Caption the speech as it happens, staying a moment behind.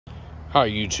Hi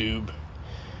YouTube.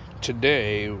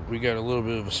 Today we got a little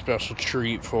bit of a special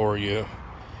treat for you.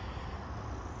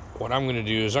 What I'm going to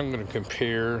do is I'm going to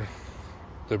compare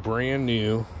the brand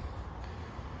new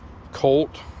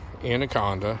Colt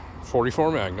Anaconda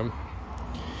 44 Magnum,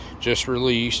 just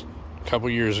released a couple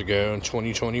years ago in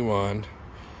 2021,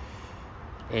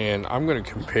 and I'm going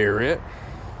to compare it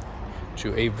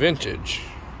to a vintage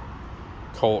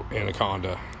Colt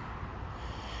Anaconda.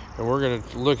 And we're going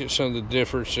to look at some of the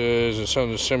differences and some of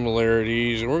the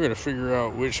similarities, and we're going to figure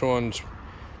out which one's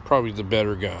probably the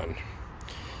better gun.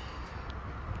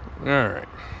 Alright,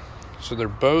 so they're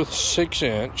both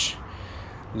 6-inch.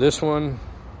 This one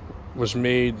was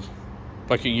made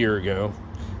like a year ago.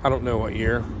 I don't know what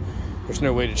year. There's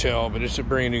no way to tell, but it's a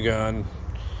brand new gun.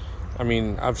 I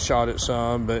mean, I've shot it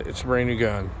some, but it's a brand new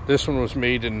gun. This one was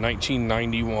made in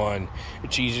 1991.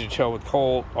 It's easy to tell with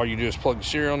Colt. All you do is plug the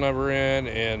serial number in,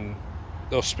 and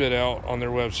they'll spit out on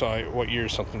their website what year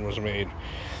something was made.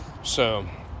 So,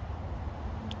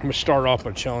 I'm going to start off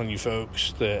by telling you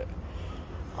folks that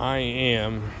I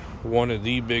am one of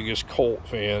the biggest Colt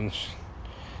fans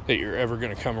that you're ever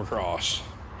going to come across.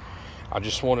 I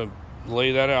just want to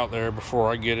lay that out there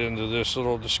before I get into this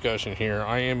little discussion here.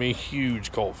 I am a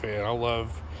huge Colt fan. I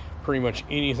love pretty much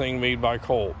anything made by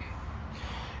Colt.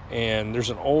 And there's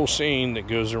an old saying that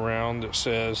goes around that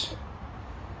says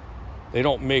they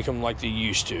don't make them like they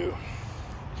used to.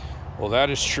 Well,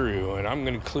 that is true, and I'm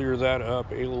going to clear that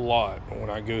up a lot when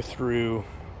I go through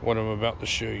what I'm about to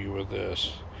show you with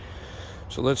this.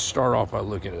 So let's start off by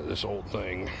looking at this old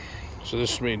thing. So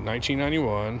this was made in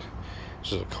 1991.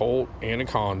 This is a Colt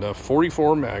Anaconda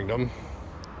 44 Magnum.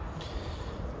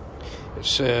 It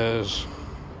says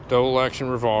double action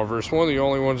revolver. It's one of the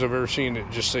only ones I've ever seen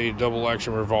that just say double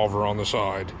action revolver on the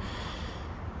side.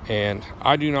 And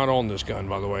I do not own this gun,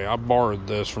 by the way. I borrowed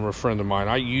this from a friend of mine.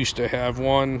 I used to have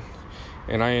one,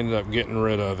 and I ended up getting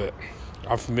rid of it.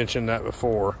 I've mentioned that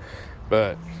before.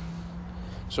 But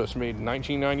so it's made in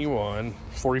 1991,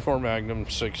 44 Magnum,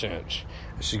 6-inch.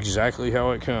 It's exactly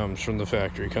how it comes from the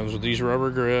factory. It comes with these rubber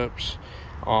grips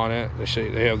on it. They say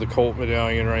they have the Colt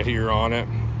medallion right here on it.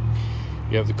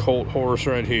 You have the Colt horse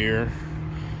right here,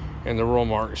 and the roll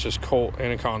mark says Colt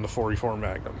Anaconda 44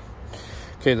 Magnum.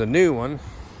 Okay, the new one,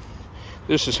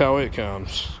 this is how it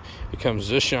comes. It comes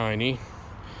this shiny.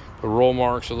 The roll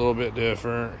mark's a little bit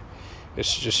different. It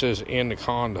just says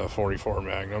Anaconda 44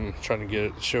 Magnum. I'm trying to get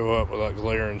it to show up without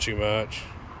glaring too much.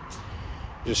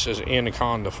 It just says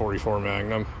Anaconda 44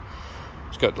 Magnum.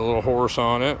 It's got the little horse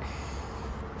on it.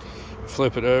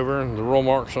 Flip it over. The roll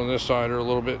marks on this side are a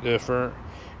little bit different.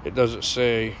 It doesn't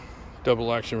say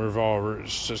double action revolver. It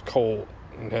just says Colt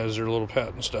and has their little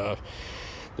patent stuff.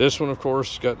 This one, of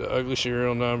course, has got the ugly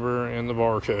serial number and the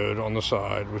barcode on the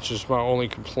side, which is my only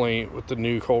complaint with the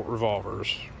new Colt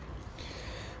revolvers.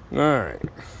 Alright,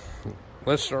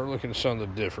 let's start looking at some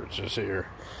of the differences here.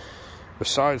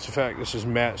 Besides the fact this is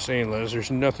matte stainless, there's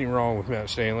nothing wrong with matte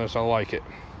stainless. I like it.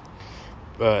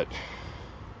 But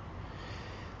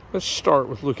let's start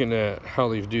with looking at how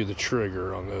they do the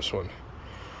trigger on this one.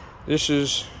 This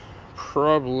is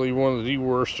probably one of the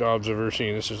worst jobs I've ever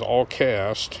seen. This is all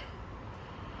cast,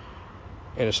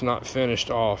 and it's not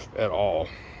finished off at all.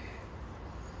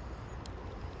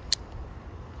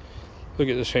 Look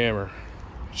at this hammer.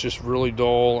 It's just really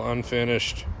dull,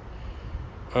 unfinished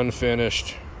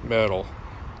metal.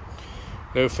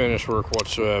 No finish work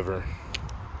whatsoever.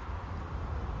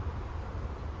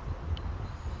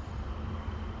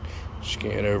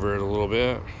 Scan over it a little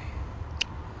bit.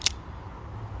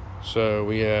 So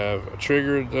we have a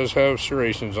trigger that does have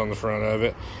serrations on the front of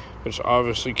it. It's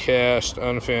obviously cast,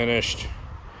 unfinished.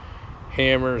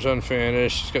 Hammer's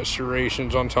unfinished. It's got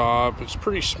serrations on top. It's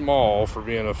pretty small for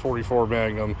being a 44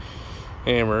 Magnum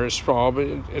hammer. It's small, but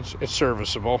it's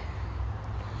serviceable.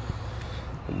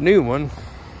 The new one,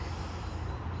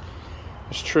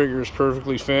 this trigger is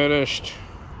perfectly finished.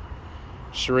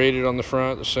 Serrated on the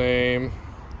front, the same.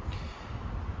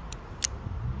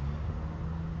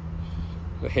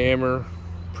 The hammer,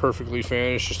 perfectly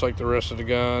finished, just like the rest of the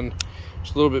gun.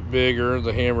 It's a little bit bigger,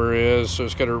 the hammer is, so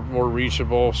it's got a more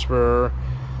reachable spur.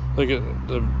 Look at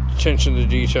the attention to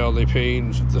detail they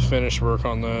paid, the finish work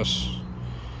on this.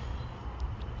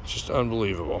 It's just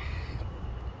unbelievable.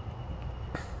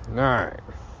 Alright.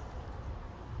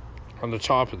 On the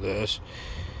top of this,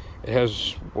 it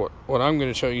has what I'm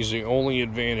going to tell you is the only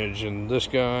advantage in this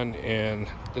gun and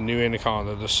the new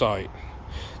Anaconda, the sight.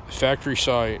 The factory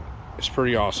sight is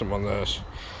pretty awesome on this.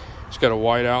 It's got a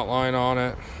white outline on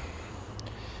it.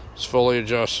 It's fully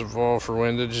adjustable for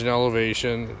windage and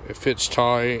elevation. It fits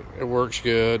tight, it works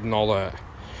good, and all that.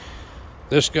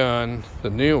 This gun, the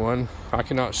new one, I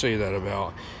cannot say that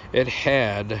about. It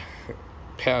had,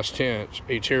 past tense,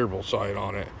 a terrible sight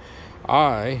on it.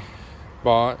 I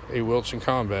bought a Wilson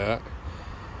Combat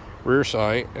rear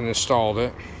sight and installed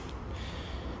it.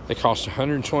 They cost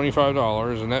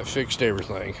 $125, and that fixed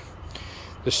everything.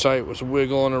 The sight was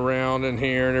wiggling around in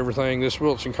here and everything. This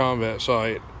Wilson Combat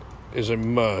sight is a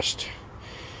must.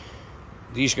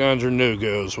 These guns are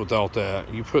no-goes without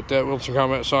that. You put that Wilson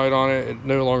Combat sight on it, it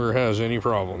no longer has any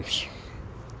problems.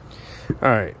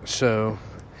 Alright, so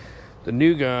the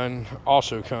new gun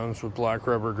also comes with black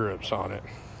rubber grips on it.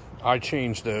 I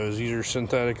changed those. These are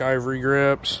synthetic ivory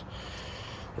grips.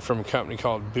 They're from a company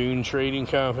called Boone Trading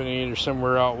Company. They're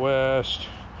somewhere out west.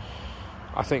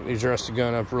 I think they dressed the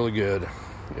gun up really good.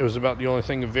 It was about the only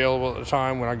thing available at the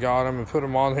time when I got them and put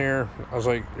them on here. I was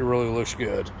like, it really looks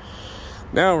good.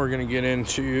 Now we're going to get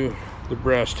into the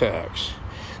brass tacks.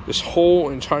 This whole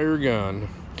entire gun,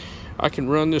 I can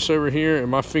run this over here and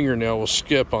my fingernail will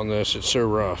skip on this. It's so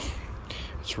rough.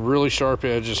 It's really sharp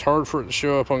edge. It's hard for it to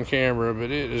show up on camera, but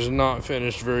it is not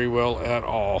finished very well at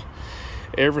all.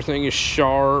 Everything is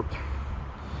sharp.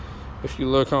 If you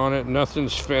look on it,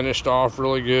 nothing's finished off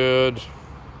really good.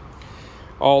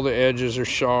 All the edges are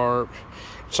sharp.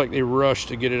 It's like they rushed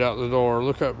to get it out the door.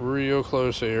 Look up real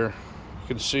close here. You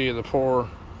can see the poor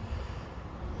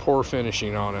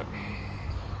finishing on it.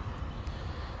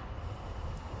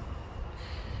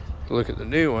 Look at the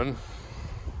new one.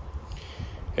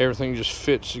 Everything just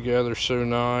fits together so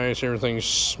nice. Everything's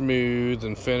smooth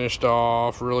and finished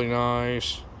off really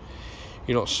nice.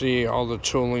 You don't see all the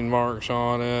tooling marks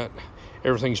on it.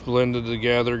 Everything's blended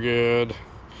together good.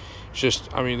 It's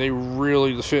just, I mean,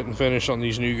 the fit and finish on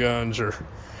these new guns are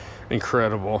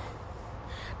incredible.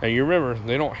 Now you remember,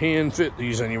 they don't hand fit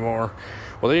these anymore.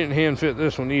 Well, they didn't hand fit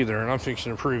this one either, and I'm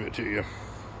fixing to prove it to you.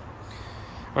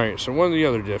 Alright, so one of the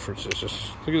other differences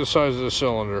is, look at the size of the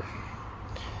cylinder.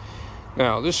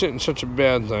 Now, this isn't such a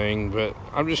bad thing, but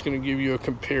I'm just going to give you a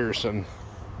comparison.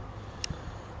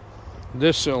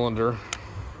 This cylinder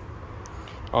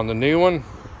on the new one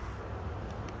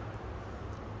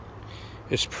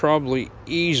is probably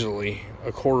easily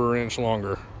a 1/4 inch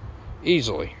longer.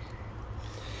 Easily.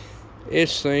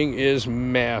 This thing is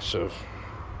massive.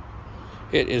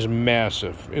 It is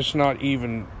massive. It's not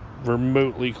even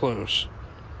remotely close.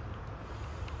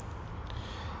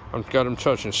 I've got them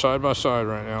touching side by side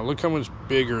right now. Look how much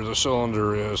bigger the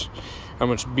cylinder is. How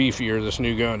much beefier this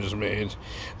new gun is made.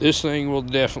 This thing will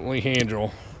definitely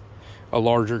handle a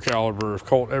larger caliber. If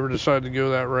Colt ever decided to go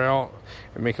that route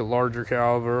and make a larger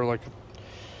caliber, like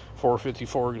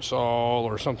 454 Gasol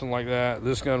or something like that,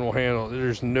 this gun will handle it.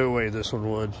 There's no way this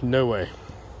one would. No way.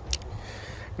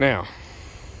 Now,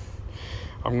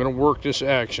 I'm going to work this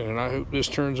action, and I hope this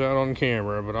turns out on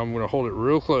camera, but I'm going to hold it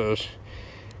real close.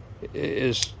 It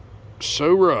is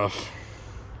so rough.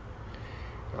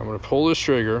 I'm going to pull this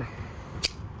trigger.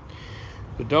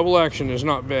 The double action is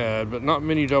not bad, but not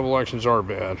many double actions are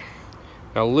bad.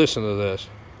 Now listen to this.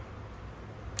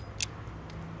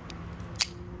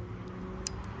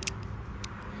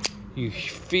 You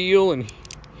feel and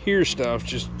hear stuff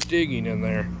just digging in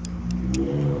there.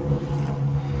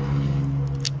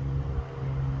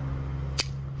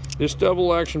 This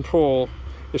double action pull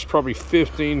is probably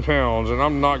 15 pounds, and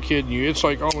I'm not kidding you. It's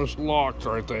like almost locked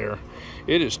right there.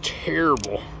 It is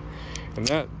terrible, and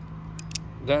that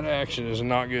action is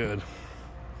not good.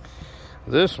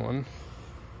 This one,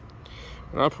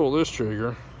 when I pull this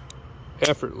trigger,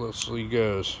 effortlessly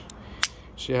goes.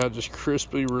 See how it just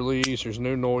crisply released? There's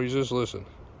no noises. Listen.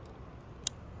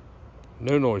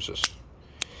 No noises.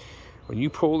 When you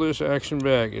pull this action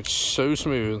back, it's so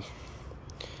smooth.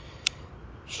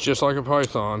 It's just like a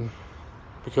Python,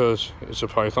 because it's a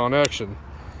Python action.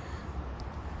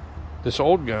 This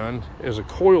old gun is a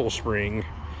coil spring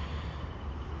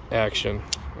action.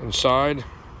 Inside,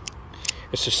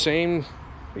 it's the same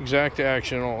exact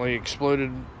action, only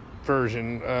exploded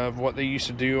version of what they used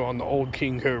to do on the old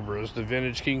King Cobras, the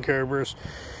vintage King Cobras,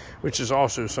 which is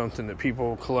also something that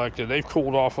people collected. They've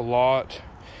cooled off a lot,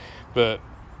 but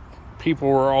people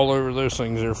were all over those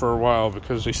things there for a while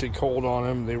because they said cold on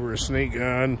them. They were a snake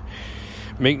gun.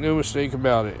 Make no mistake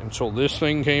about it, until this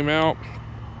thing came out,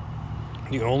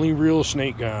 the only real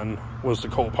snake gun was the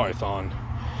Colt Python.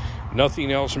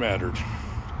 Nothing else mattered.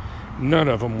 None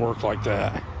of them worked like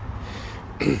that.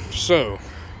 So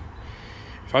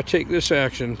if I take this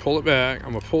action, pull it back,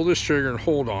 I'm going to pull this trigger and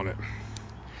hold on it.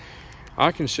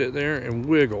 I can sit there and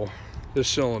wiggle this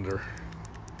cylinder.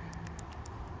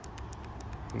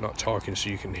 I'm not talking so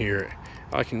you can hear it.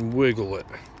 I can wiggle it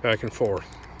back and forth.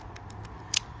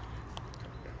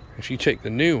 If you take the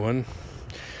new one,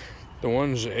 the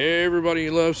ones that everybody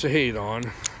loves to hate on.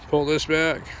 Pull this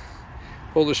back,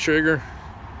 pull this trigger.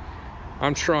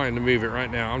 I'm trying to move it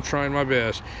right now. I'm trying my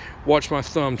best. Watch my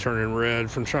thumb turning red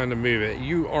from trying to move it.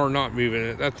 You are not moving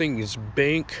it. That thing is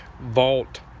bank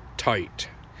vault tight.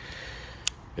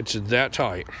 It's that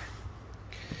tight.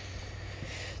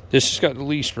 This has got the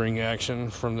leaf spring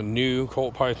action from the new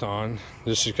Colt Python.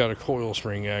 This has got a coil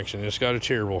spring action. It's got a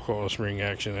terrible coil spring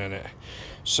action in it.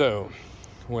 So,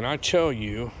 when I tell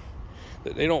you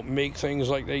that they don't make things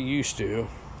like they used to,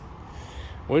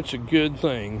 well, it's a good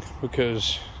thing,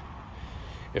 because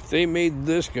if they made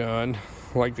this gun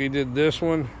like they did this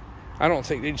one, I don't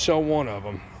think they'd sell one of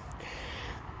them.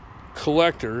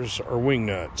 Collectors are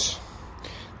wingnuts.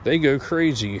 They go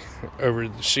crazy over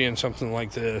seeing something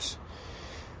like this.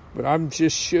 But I've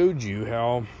just showed you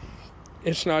how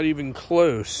it's not even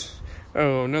close.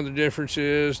 Oh, another difference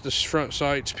is the front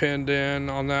sight's pinned in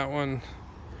on that one.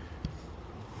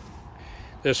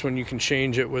 This one you can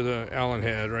change it with an Allen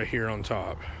head right here on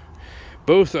top.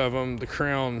 Both of them, the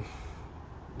crown,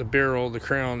 the barrel, the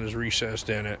crown is recessed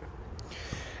in it.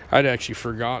 I'd actually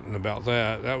forgotten about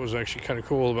that. That was actually kind of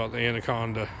cool about the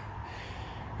Anaconda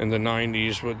in the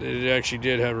 90s, but it actually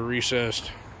did have a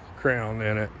recessed crown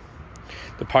in it.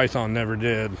 The Python never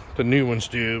did. The new ones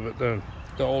do, but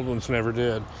the old ones never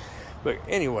did. But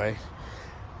anyway,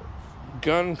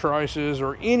 gun prices,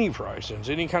 or any prices,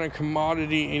 any kind of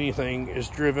commodity, anything, is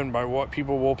driven by what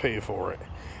people will pay for it.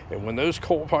 And when those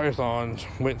Colt Pythons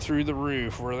went through the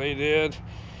roof where they did,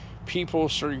 people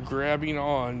started grabbing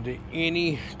on to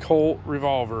any Colt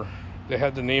revolver that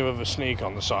had the name of a snake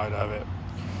on the side of it.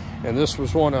 And this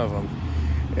was one of them.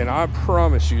 And I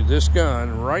promise you, this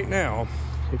gun right now,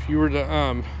 if you were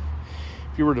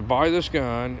to buy this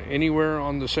gun anywhere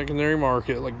on the secondary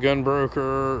market, like Gun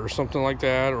Broker or something like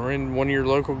that, or in one of your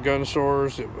local gun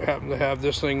stores that happen to have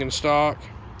this thing in stock,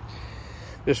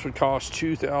 this would cost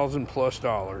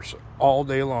 $2,000+ all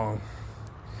day long.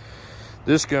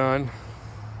 This gun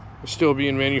is still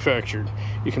being manufactured.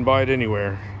 You can buy it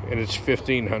anywhere, and it's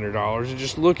 $1,500. And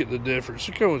just look at the difference.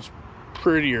 Look how much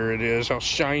prettier it is, how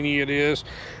shiny it is.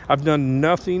 I've done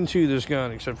nothing to this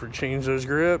gun except for change those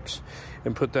grips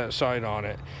and put that sight on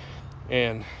it.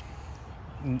 And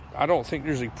I don't think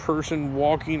there's a person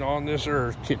walking on this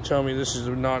earth can tell me this is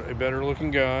not a better looking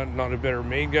gun, not a better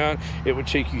made gun. It would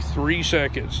take you 3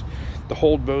 seconds to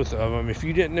hold both of them if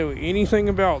you didn't know anything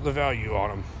about the value on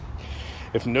them.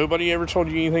 If nobody ever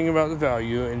told you anything about the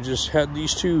value and just had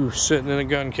these two sitting in a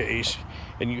gun case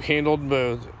and you handled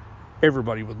both,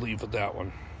 everybody would leave with that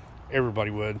one.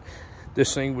 Everybody would.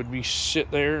 This thing would be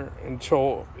sit there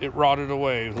until it rotted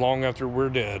away, long after we're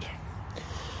dead.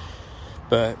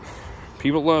 But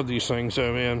people love these things,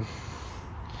 so man,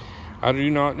 I do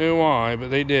not know why,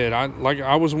 but they did. I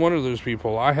was one of those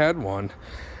people. I had one.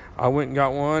 I went and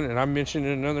got one, and I mentioned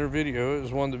in another video, it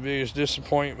was one of the biggest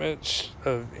disappointments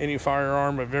of any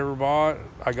firearm I've ever bought.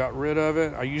 I got rid of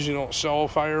it. I usually don't sell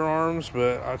firearms,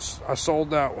 but I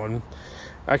sold that one.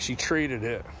 I actually traded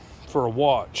it for a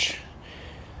watch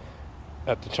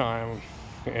at the time,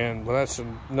 and well, that's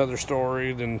another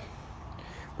story. Then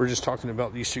we're just talking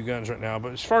about these two guns right now.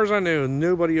 But as far as I know,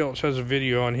 nobody else has a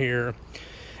video on here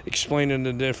explaining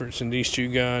the difference in these two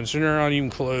guns, and they're not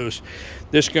even close.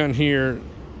 This gun here,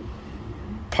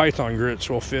 Python grits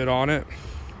will fit on it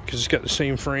because it's got the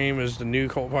same frame as the new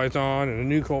Colt Python, and the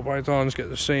new Colt Python's got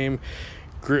the same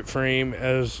grip frame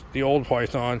as the old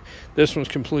Python. This one's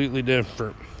completely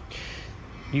different.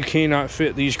 You cannot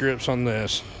fit these grips on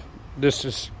this. This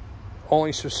is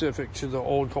only specific to the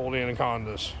old Colt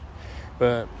Anacondas.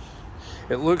 But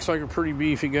it looks like a pretty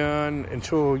beefy gun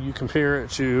until you compare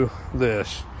it to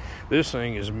this. This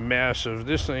thing is massive.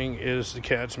 This thing is the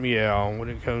cat's meow when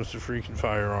it comes to freaking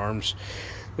firearms.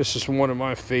 This is one of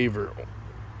my favorite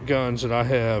guns that I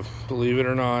have, believe it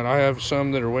or not. I have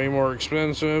some that are way more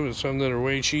expensive and some that are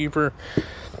way cheaper.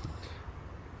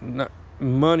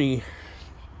 Money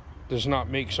does not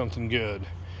make something good.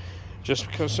 Just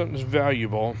because something's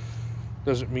valuable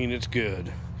doesn't mean it's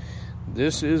good.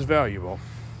 This is valuable.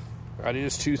 That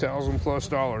is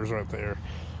 $2,000+ right there,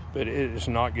 but it is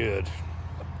not good.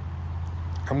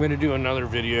 I'm going to do another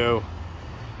video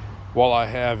while I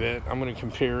have it. I'm going to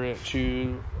compare it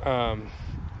to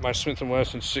my Smith &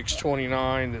 Wesson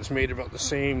 629 that's made about the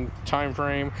same time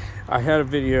frame. I had a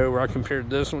video where I compared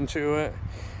this one to it,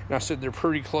 and I said they're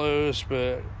pretty close,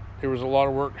 but there was a lot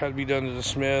of work had to be done to the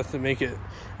Smith to make it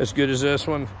as good as this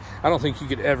one. I don't think you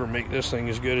could ever make this thing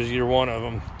as good as either one of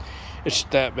them. It's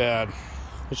that bad.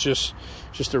 It's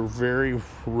just a very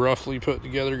roughly put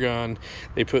together gun.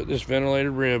 They put this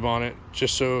ventilated rib on it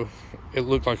just so it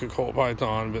looked like a Colt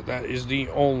Python, but that is the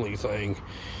only thing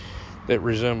that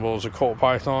resembles a Colt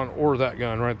Python or that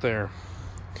gun right there.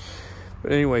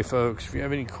 But anyway, folks, if you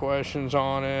have any questions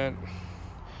on it,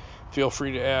 feel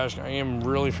free to ask. I am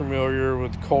really familiar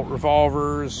with Colt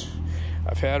revolvers.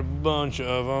 I've had a bunch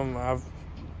of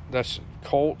them.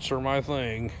 Colts are my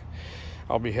thing.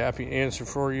 I'll be happy to answer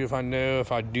for you if I know.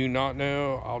 If I do not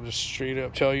know, I'll just straight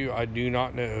up tell you I do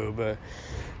not know. But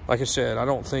like I said, I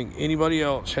don't think anybody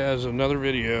else has another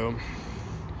video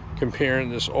comparing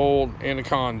this old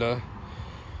Anaconda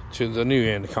to the new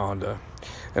Anaconda.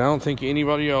 And I don't think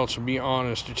anybody else will be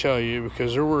honest to tell you,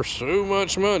 because they're worth so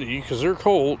much money, because they're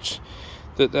Colts,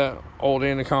 that old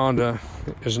Anaconda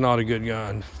is not a good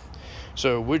gun.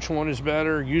 So which one is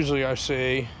better? Usually I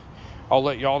say, I'll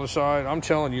let y'all decide. I'm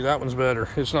telling you, that one's better.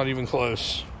 It's not even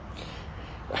close.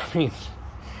 I mean,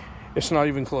 it's not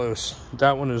even close.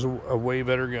 That one is a way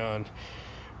better gun.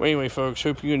 Well, anyway, folks,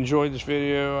 hope you enjoyed this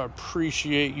video. I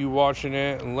appreciate you watching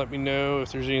it, and let me know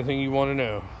if there's anything you want to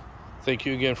know. Thank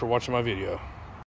you again for watching my video.